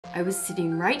I was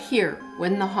sitting right here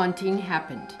when the haunting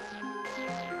happened.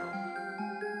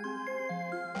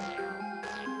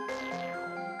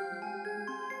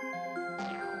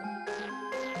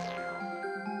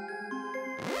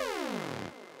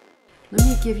 Let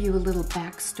me give you a little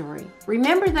backstory.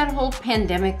 Remember that whole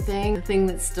pandemic thing, the thing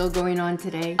that's still going on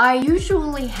today? I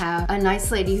usually have a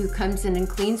nice lady who comes in and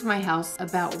cleans my house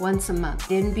about once a month.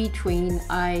 In between,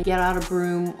 I get out a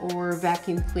broom or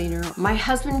vacuum cleaner. My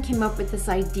husband came up with this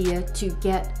idea to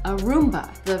get a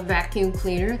Roomba, the vacuum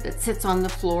cleaner that sits on the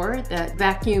floor that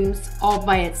vacuums all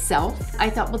by itself. I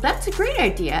thought, well, that's a great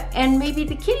idea, and maybe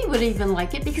the kitty would even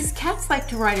like it because cats like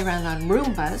to ride around on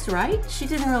Roombas, right? She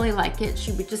didn't really like it.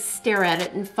 She would just stare at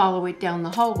it and follow it down the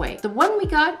hallway. The one we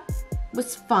got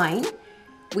was fine,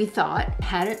 we thought.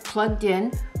 Had it plugged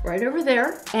in right over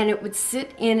there, and it would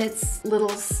sit in its little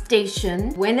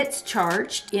station. When it's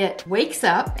charged, it wakes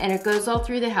up and it goes all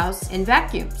through the house and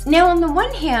vacuums. Now, on the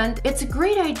one hand, it's a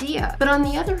great idea, but on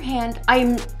the other hand,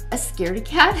 I'm a scaredy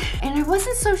cat, and I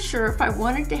wasn't so sure if I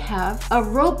wanted to have a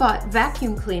robot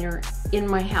vacuum cleaner in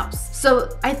my house. So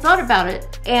I thought about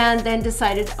it and then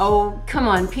decided, oh, come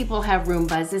on, people have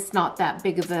Roombas. It's not that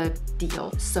big of a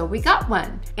deal. So we got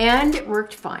one, and it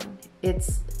worked fine.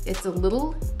 It's a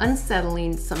little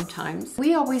unsettling sometimes.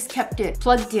 We always kept it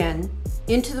plugged in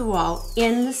into the wall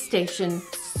in the station,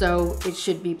 so it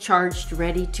should be charged,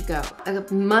 ready to go.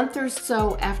 A month or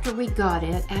so after we got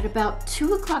it, at about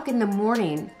 2 o'clock in the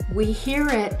morning, we hear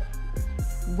it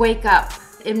wake up.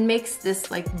 It makes this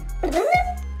like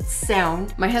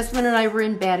sound. My husband and I were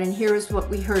in bed, and here is what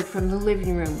we heard from the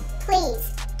living room.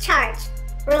 Please charge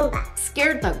Roomba.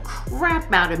 Scared the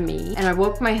crap out of me, and I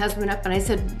woke my husband up and I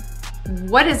said,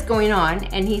 what is going on?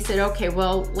 And he said, okay,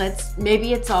 well,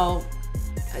 maybe it's all,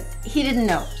 he didn't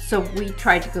know. So we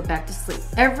tried to go back to sleep.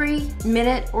 Every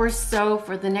minute or so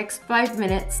for the next 5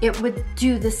 minutes, it would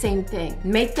do the same thing.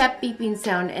 Make that beeping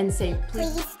sound and say,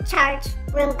 please charge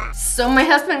Roomba. So my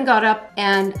husband got up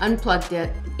and unplugged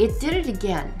it. It did it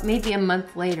again, maybe a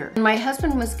month later. My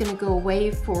husband was gonna go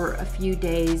away for a few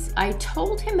days. I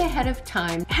told him ahead of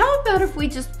time, how about if we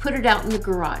just put it out in the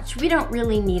garage? We don't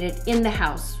really need it in the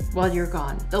house while you're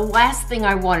gone. The last thing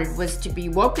I wanted was to be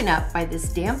woken up by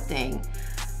this damn thing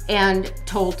and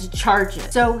told to charge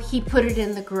it. So he put it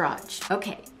in the garage.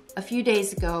 Okay. A few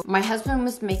days ago, my husband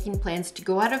was making plans to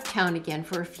go out of town again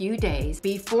for a few days.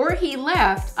 Before he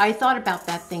left, I thought about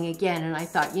that thing again, and I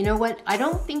thought, you know what? I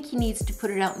don't think he needs to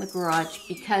put it out in the garage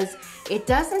because it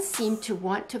doesn't seem to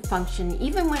want to function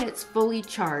even when it's fully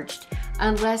charged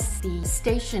unless the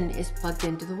station is plugged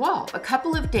into the wall. A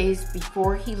couple of days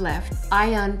before he left,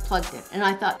 I unplugged it, and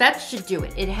I thought that should do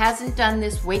it. It hasn't done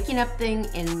this waking up thing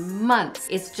in months.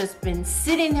 It's just been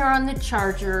sitting there on the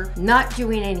charger, not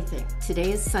doing anything.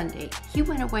 Today is Sunday. He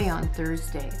went away on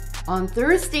Thursday. On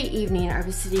Thursday evening, I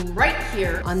was sitting right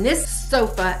here on this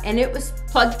sofa, and it was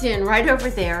plugged in right over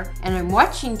there, and I'm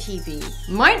watching TV,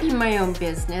 minding my own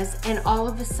business, and all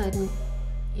of a sudden,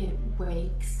 it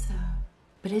wakes up.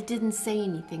 But it didn't say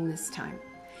anything this time.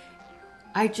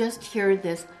 I just hear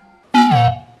this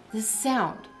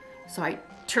sound. So I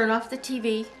turn off the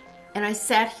TV, and I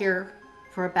sat here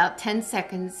for about 10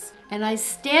 seconds, and I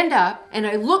stand up and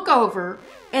I look over,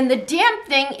 and the damn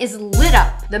thing is lit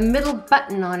up. The middle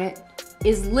button on it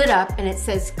is lit up, and it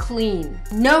says clean.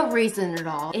 No reason at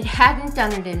all. It hadn't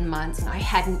done it in months. I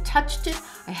hadn't touched it.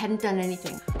 I hadn't done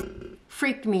anything.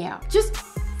 Freaked me out. Just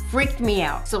freaked me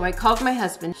out. So I called my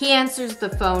husband. He answers the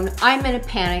phone. I'm in a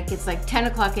panic. It's like 10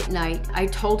 o'clock at night. I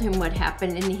told him what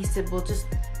happened, and he said, well, just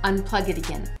unplug it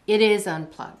again. It is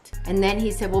unplugged. And then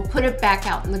he said, well, put it back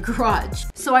out in the garage.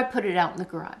 So I put it out in the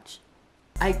garage.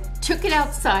 I took it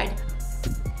outside.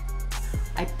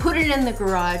 I put it in the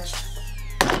garage.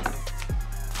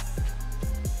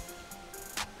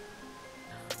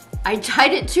 I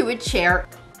tied it to a chair.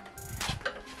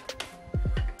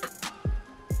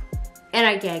 And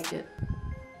I gagged it.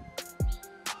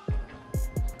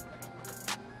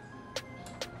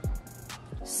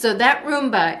 So that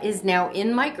Roomba is now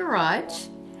in my garage,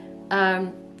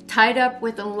 tied up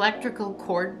with an electrical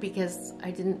cord because I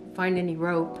didn't find any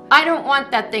rope. I don't want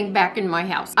that thing back in my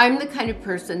house. I'm the kind of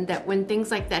person that when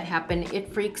things like that happen,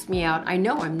 it freaks me out. I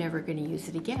know I'm never gonna use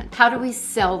it again. How do we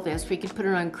sell this? We could put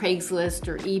it on Craigslist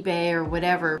or eBay or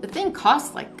whatever. The thing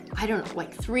costs like, I don't know,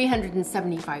 like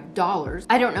 $375.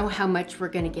 I don't know how much we're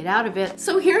gonna get out of it.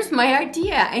 So here's my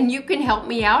idea, and you can help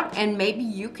me out, and maybe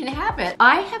you can have it.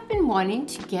 I have been wanting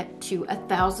to get to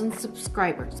 1,000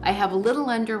 subscribers. I have a little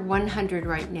under 100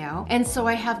 right now. now. And so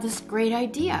I have this great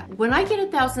idea. When I get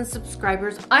 1,000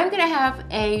 subscribers, I'm gonna have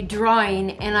a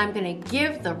drawing and I'm gonna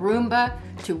give the Roomba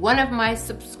to one of my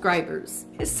subscribers.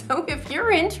 So if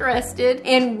you're interested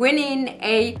in winning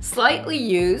a slightly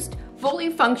used,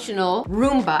 fully functional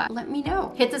Roomba, let me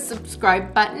know. Hit the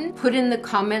subscribe button, put in the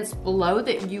comments below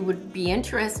that you would be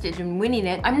interested in winning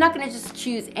it. I'm not gonna just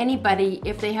choose anybody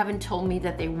if they haven't told me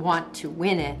that they want to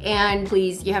win it. And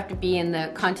please, you have to be in the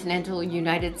continental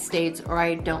United States or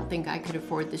I don't think I could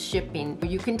afford the shipping.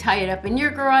 You can tie it up in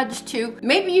your garage too.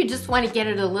 Maybe you just wanna get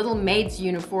it a little maid's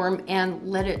uniform and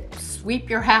let it sweep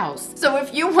your house. So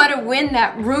if you wanna win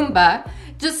that Roomba,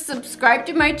 just subscribe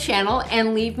to my channel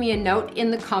and leave me a note in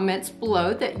the comments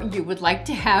below that you would like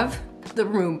to have the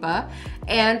Roomba.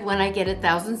 And when I get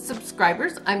 1,000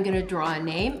 subscribers, I'm gonna draw a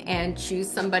name and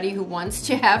choose somebody who wants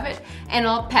to have it, and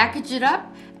I'll package it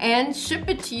up and ship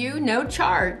it to you, no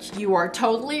charge. You are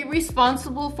totally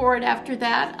responsible for it after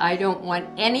that. I don't want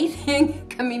anything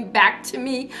coming back to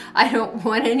me. I don't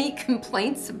want any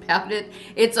complaints about it.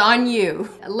 It's on you.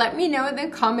 Let me know in the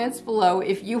comments below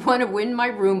if you want to win my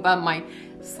Roomba, my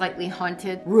slightly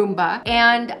haunted Roomba,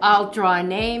 and I'll draw a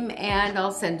name and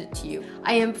I'll send it to you.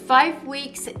 I am 5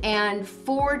 weeks and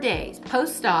 4 days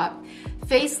post-op,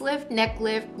 facelift, neck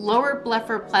lift, lower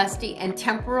blepharoplasty, and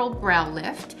temporal brow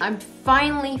lift. I'm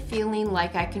finally feeling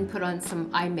like I can put on some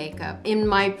eye makeup. In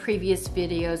my previous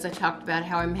videos, I talked about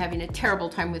how I'm having a terrible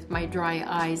time with my dry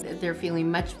eyes. They're feeling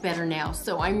much better now,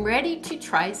 so I'm ready to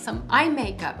try some eye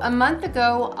makeup. A month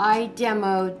ago, I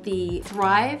demoed the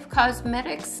Thrive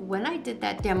Causemetics. When I did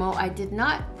that demo, I did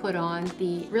not put on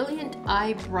the Brilliant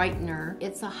Eye Brightener.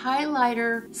 It's a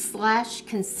highlighter slash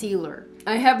concealer.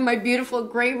 I have my beautiful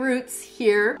gray roots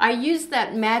here. I used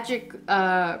that magic,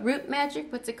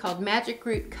 what's it called? Magic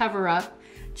Root Cover Up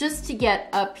just to get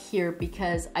up here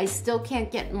because I still can't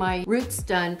get my roots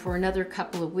done for another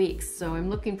couple of weeks. So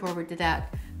I'm looking forward to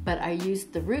that. But I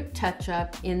used the root touch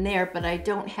up in there, but I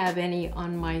don't have any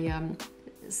on my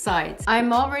sides.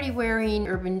 I'm already wearing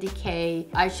Urban Decay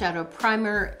eyeshadow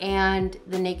primer and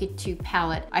the Naked 2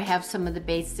 palette. I have some of the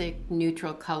basic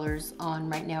neutral colors on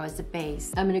right now as a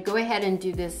base. I'm gonna go ahead and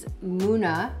do this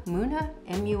Muna,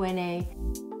 M-U-N-A.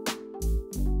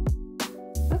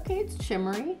 Okay, it's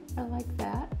shimmery, I like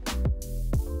that.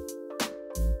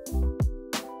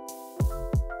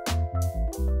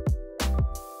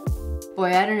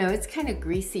 Boy, I don't know, it's kind of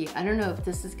greasy. I don't know if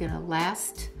this is gonna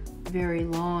last very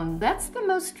long. That's the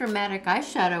most dramatic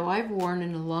eyeshadow I've worn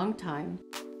in a long time.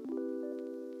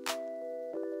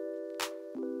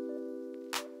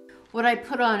 What I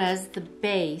put on as the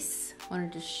base, I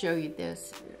wanted to show you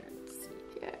this. Let's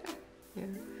see, yeah, there.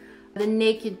 The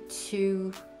Naked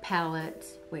 2 palette.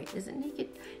 Wait, is it Naked?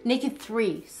 Naked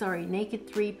 3, sorry, Naked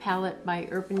 3 palette by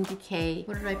Urban Decay.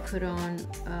 What did I put on?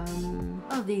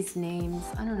 Oh, these names.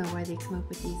 I don't know why they come up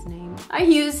with these names. I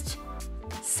used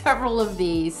several of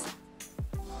these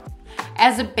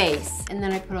as a base, and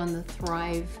then I put on the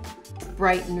Thrive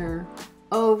Brightener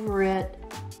over it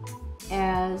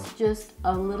as just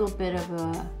a little bit of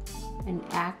an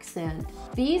accent.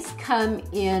 These come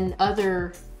in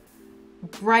other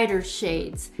brighter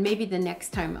shades. Maybe the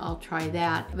next time I'll try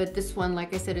that. But this one,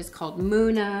 like I said, is called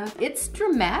Muna. It's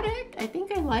dramatic. I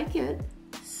think I like it.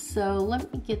 So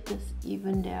let me get this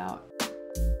evened out.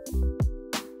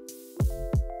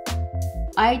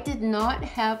 I did not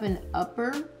have an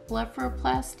upper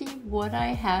blepharoplasty. What I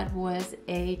had was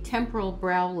a temporal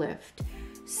brow lift.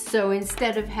 So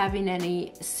instead of having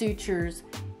any sutures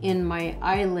in my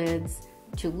eyelids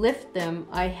to lift them,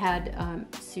 I had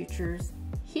sutures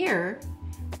here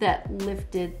that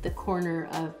lifted the corner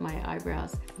of my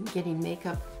eyebrows. I'm getting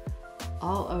makeup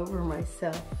all over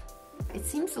myself. It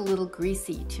seems a little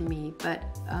greasy to me, but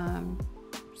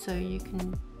so you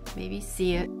can maybe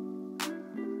see it.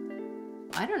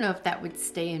 I don't know if that would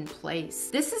stay in place.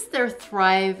 This is their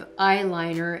Thrive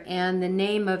eyeliner, and the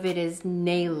name of it is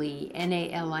Naily,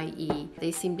 N-A-L-I-E.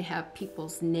 They seem to have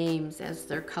people's names as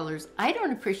their colors. I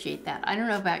don't appreciate that. I don't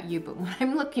know about you, but when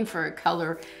I'm looking for a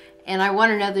color and I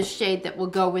want another shade that will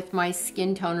go with my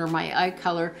skin tone or my eye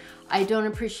color, I don't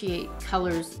appreciate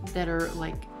colors that are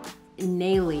like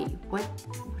Naily. What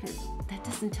is, that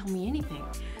doesn't tell me anything.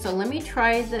 So let me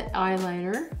try the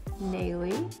eyeliner,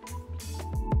 Naily.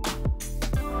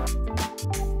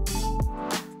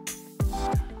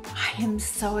 I am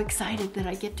so excited that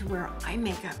I get to wear eye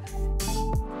makeup.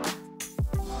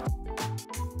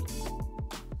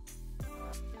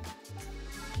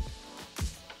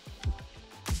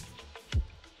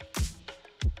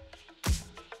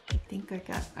 I think I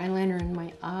got eyeliner in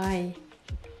my eye.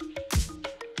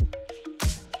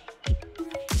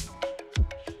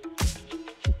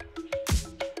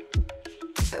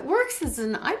 it works as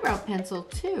an eyebrow pencil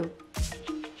too.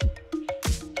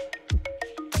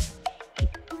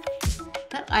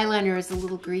 That eyeliner is a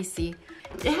little greasy.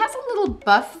 It has a little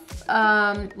buff,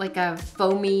 like a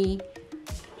foamy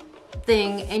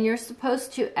thing, and you're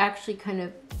supposed to actually kind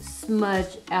of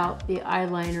smudge out the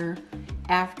eyeliner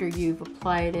after you've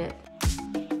applied it.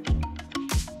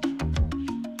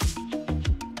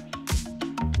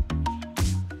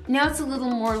 Now it's a little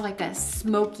more like a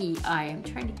smoky eye. I'm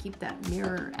trying to keep that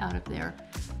mirror out of there.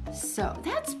 So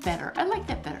that's better. I like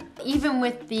that better. Even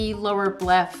with the lower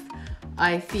bleph,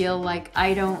 I feel like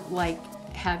I don't like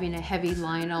having a heavy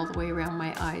line all the way around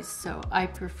my eyes, so I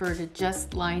prefer to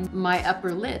just line my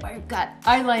upper lid. I've got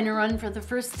eyeliner on for the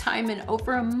first time in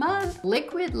over a month.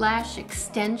 Liquid Lash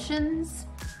Extensions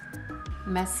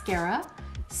mascara.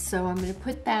 So I'm going to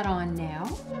put that on now.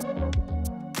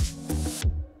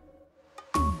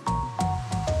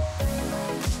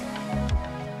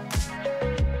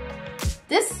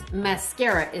 This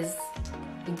mascara is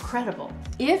incredible.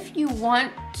 If you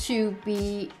want to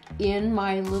be in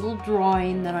my little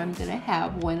drawing that I'm gonna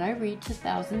have when I reach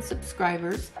 1,000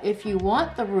 subscribers, if you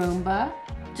want the Roomba,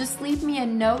 just leave me a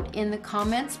note in the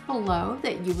comments below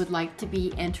that you would like to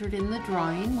be entered in the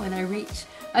drawing when I reach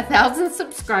 1,000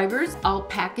 subscribers. I'll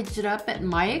package it up at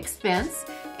my expense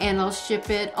and I'll ship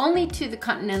it only to the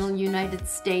continental United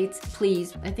States.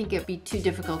 Please, I think it'd be too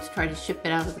difficult to try to ship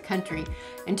it out of the country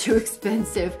and too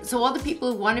expensive. So all the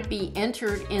people who want to be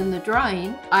entered in the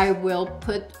drawing, I will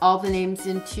put all the names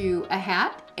into a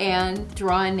hat and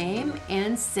draw a name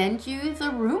and send you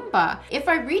the Roomba. If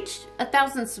I reach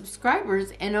 1,000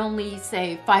 subscribers and only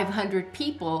say 500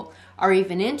 people are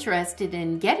even interested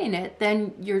in getting it,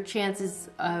 then your chances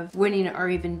of winning are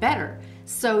even better.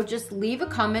 So just leave a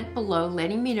comment below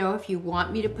letting me know if you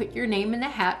want me to put your name in the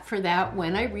hat for that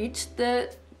when I reach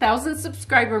the 1,000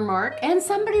 subscriber mark, and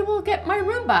somebody will get my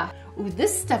Roomba. Ooh,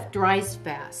 this stuff dries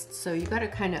fast, so you gotta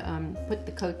kind of put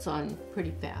the coats on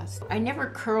pretty fast. I never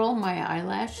curl my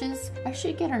eyelashes. I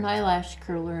should get an eyelash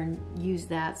curler and use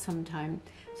that sometime.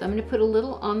 So I'm gonna put a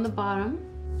little on the bottom.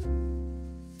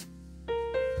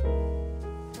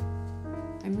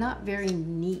 I'm not very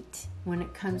neat when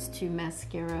it comes to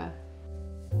mascara.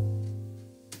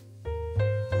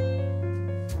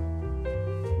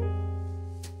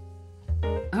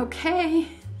 Okay,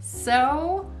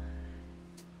 so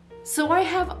I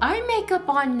have eye makeup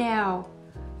on now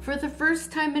for the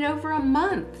first time in over a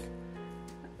month.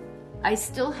 I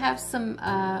still have some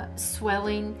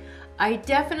swelling. I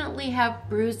definitely have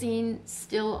bruising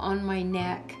still on my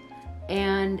neck,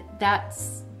 and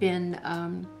that's been,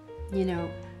 you know,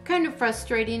 kind of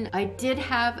frustrating. I did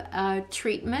have a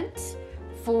treatment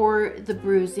for the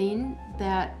bruising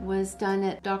that was done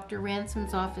at Dr.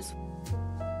 Ransom's office.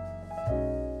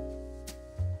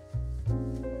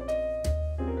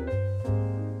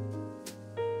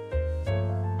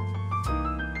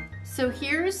 So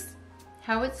here's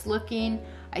how it's looking.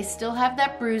 I still have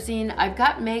that bruising. I've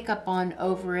got makeup on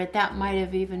over it. That might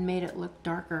have even made it look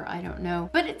darker, I don't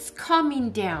know. But it's calming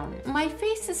down. My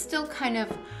face is still kind of,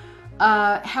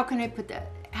 how can I put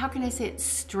that? How can I say it?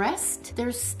 Stressed?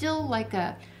 There's still like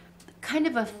a kind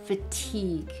of a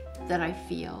fatigue that I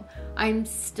feel. I'm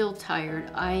still tired.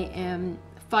 I am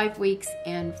 5 weeks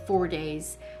and 4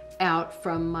 days out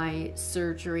from my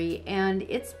surgery, and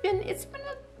it's been a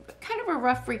kind of a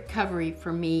rough recovery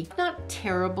for me. Not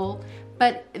terrible,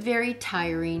 but very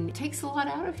tiring. It takes a lot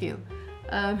out of you.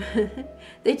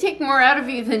 They take more out of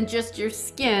you than just your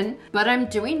skin, but I'm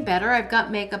doing better. I've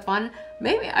got makeup on.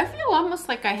 Maybe I feel almost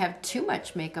like I have too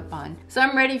much makeup on. So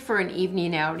I'm ready for an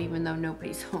evening out, even though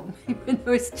nobody's home, even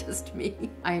though it's just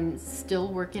me. I'm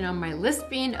still working on my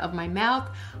lisping of my mouth.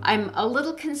 I'm a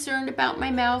little concerned about my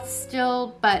mouth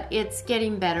still, but it's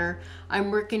getting better.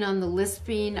 I'm working on the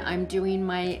lisping. I'm doing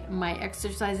my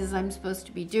exercises I'm supposed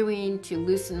to be doing to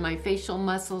loosen my facial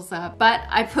muscles up. But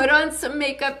I put on some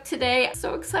makeup today. I'm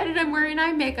so excited I'm wearing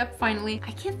eye makeup finally.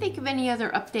 I can't think of any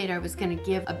other update I was gonna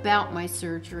give about my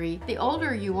surgery. The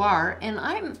older you are, and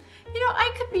I'm, you know,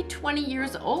 I could be 20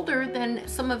 years older than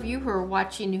some of you who are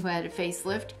watching who had a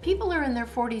facelift. People are in their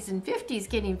 40s and 50s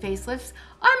getting facelifts.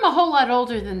 I'm a whole lot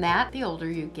older than that. The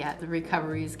older you get, the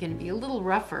recovery is going to be a little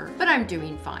rougher, but I'm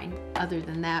doing fine. Other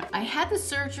than that, I had the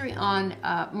surgery on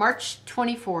March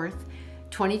 24th,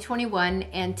 2021,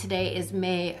 and today is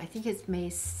May, I think it's May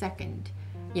 2nd.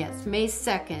 Yes, May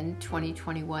 2nd,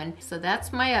 2021. So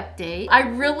that's my update. I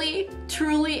really,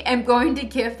 truly am going to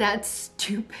give that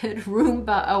stupid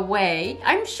Roomba away.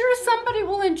 I'm sure somebody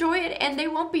will enjoy it and they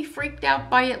won't be freaked out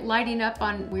by it lighting up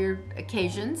on weird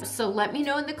occasions. So let me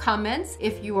know in the comments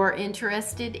if you are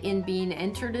interested in being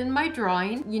entered in my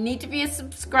drawing. You need to be a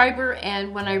subscriber,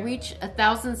 and when I reach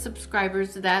 1,000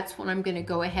 subscribers, that's when I'm gonna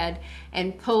go ahead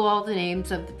and pull all the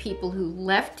names of the people who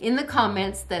left in the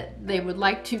comments that they would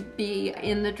like to be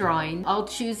in the drawing. I'll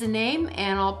choose a name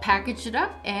and I'll package it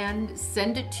up and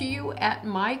send it to you at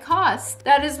my cost.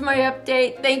 That is my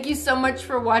update. Thank you so much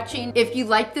for watching. If you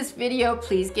like this video,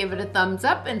 please give it a thumbs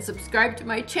up and subscribe to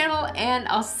my channel, and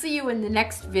I'll see you in the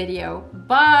next video.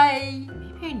 Bye.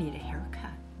 Maybe I need a haircut.